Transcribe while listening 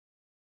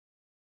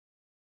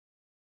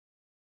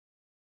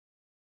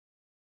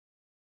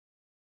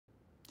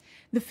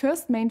The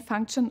first main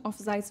function of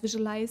ZEISS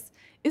VISULYZE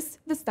is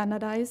the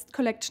standardized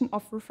collection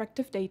of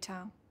refractive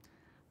data.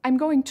 I'm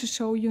going to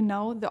show you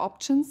now the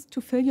options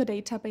to fill your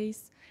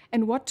database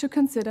and what to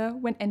consider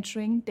when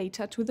entering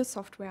data to the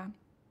software.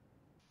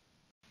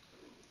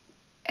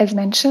 As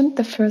mentioned,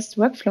 the first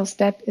workflow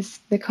step is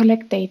the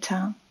collect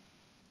data.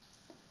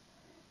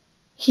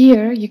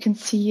 Here you can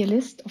see a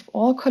list of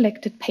all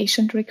collected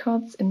patient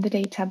records in the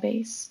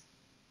database.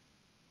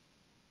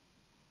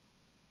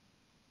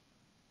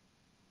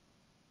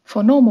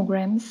 For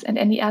nomograms and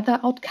any other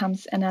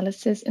outcomes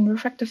analysis in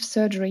refractive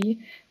surgery,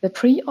 the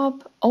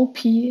pre-op, OP,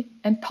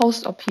 and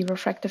post-OP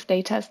refractive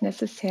data is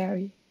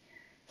necessary.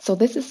 So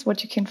this is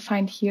what you can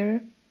find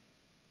here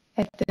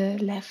at the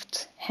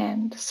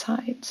left-hand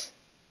side.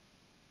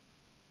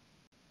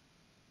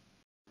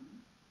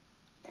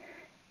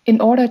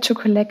 In order to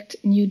collect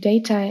new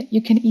data,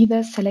 you can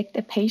either select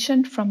a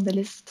patient from the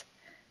list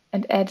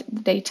and add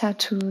the data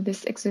to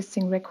this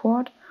existing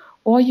record,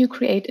 or you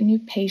create a new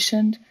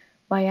patient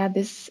via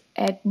this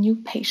Add New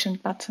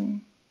Patient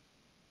button.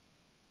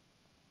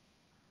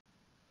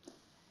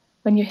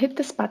 When you hit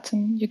this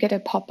button, you get a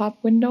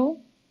pop-up window.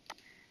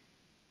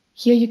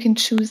 Here you can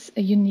choose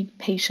a unique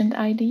patient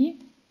ID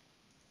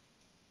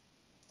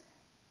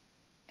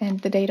and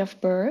the date of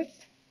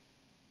birth.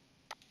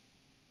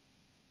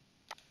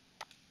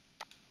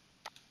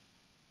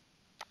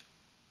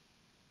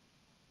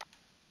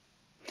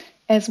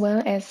 As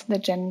well as the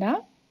gender,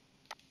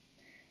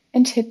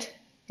 and hit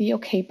the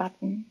OK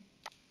button.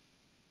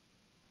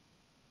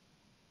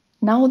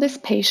 Now this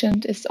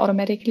patient is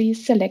automatically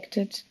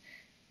selected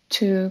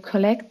to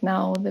collect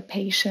now the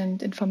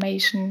patient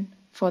information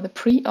for the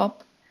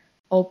pre-op,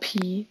 OP,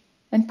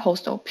 and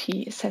post-OP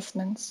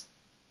assessments.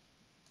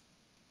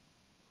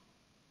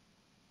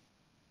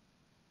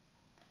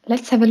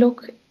 Let's have a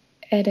look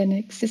at an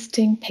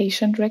existing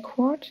patient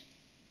record.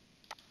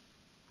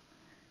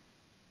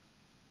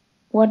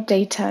 What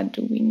data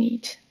do we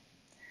need?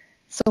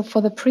 So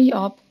for the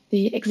pre-op,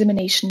 the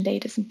examination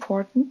date is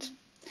important.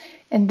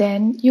 And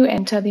then you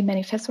enter the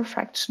manifest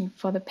refraction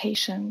for the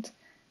patient,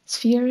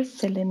 sphere,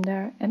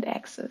 cylinder, and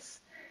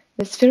axis.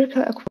 The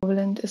spherical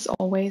equivalent is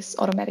always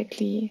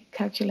automatically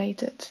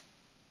calculated.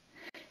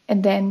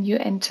 And then you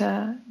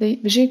enter the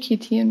visual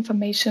acuity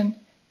information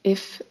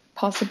if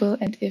possible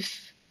and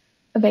if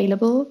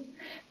available.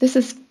 This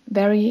is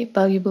very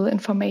valuable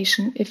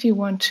information if you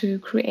want to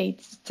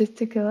create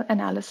statistical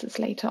analysis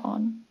later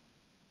on.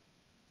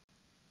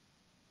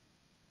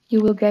 You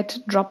will get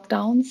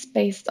drop-downs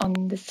based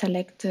on the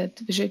selected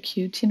visual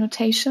acuity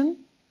notation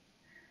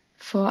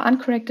for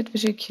uncorrected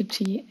visual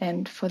acuity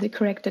and for the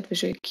corrected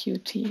visual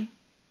acuity.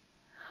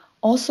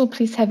 Also,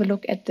 please have a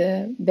look at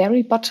the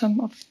very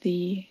bottom of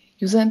the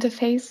user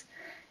interface,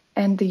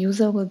 and the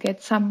user will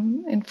get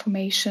some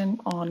information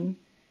on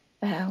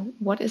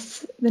what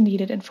is the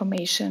needed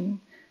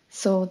information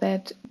so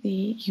that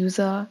the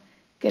user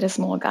gets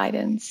more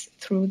guidance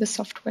through the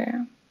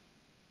software.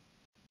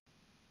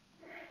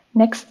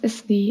 Next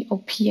is the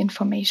OP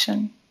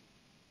information.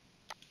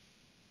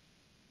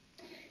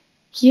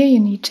 Here you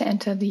need to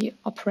enter the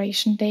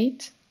operation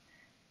date,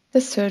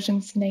 the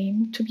surgeon's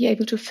name to be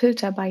able to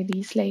filter by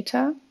these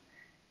later,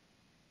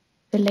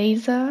 the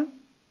laser,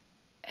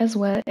 as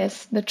well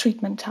as the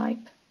treatment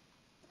type.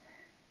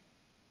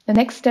 The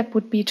next step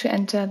would be to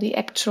enter the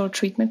actual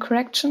treatment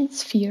correction,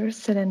 sphere,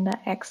 cylinder,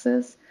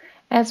 axis,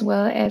 as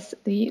well as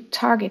the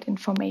target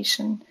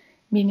information,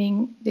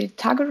 meaning the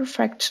target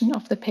refraction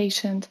of the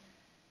patient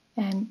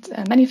and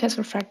manifest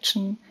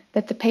refraction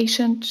that the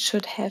patient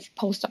should have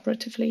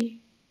postoperatively.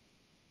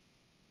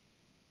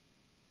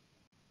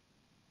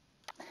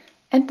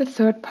 And the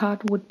third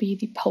part would be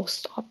the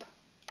post-op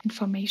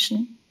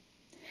information.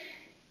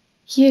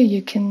 Here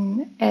you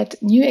can add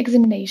new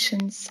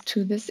examinations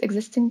to this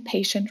existing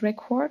patient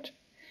record,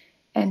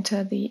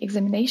 enter the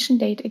examination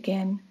date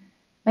again,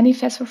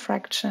 manifest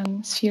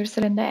refraction, sphere,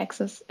 cylinder,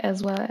 axis,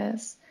 as well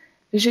as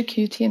visual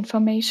acuity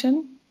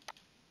information,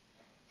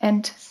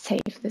 and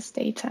save this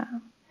data.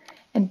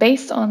 And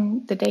based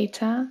on the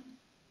data,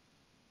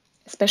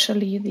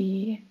 especially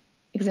the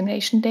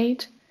examination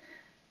date,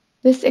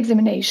 this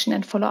examination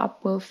and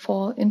follow-up will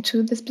fall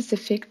into the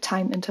specific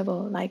time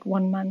interval, like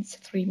 1 month,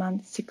 3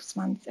 months, 6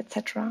 months,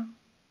 etc.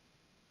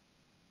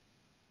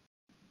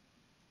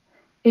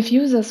 If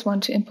users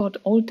want to import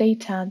old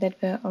data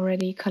that were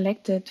already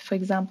collected, for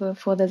example,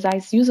 for the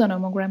ZEISS user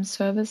nomogram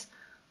service,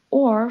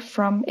 or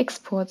from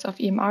exports of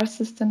EMR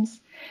systems,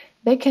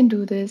 they can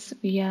do this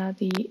via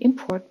the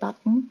import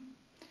button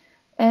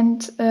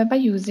and by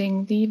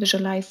using the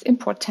VISULYZE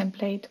import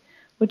template,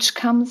 which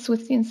comes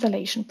with the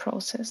installation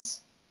process.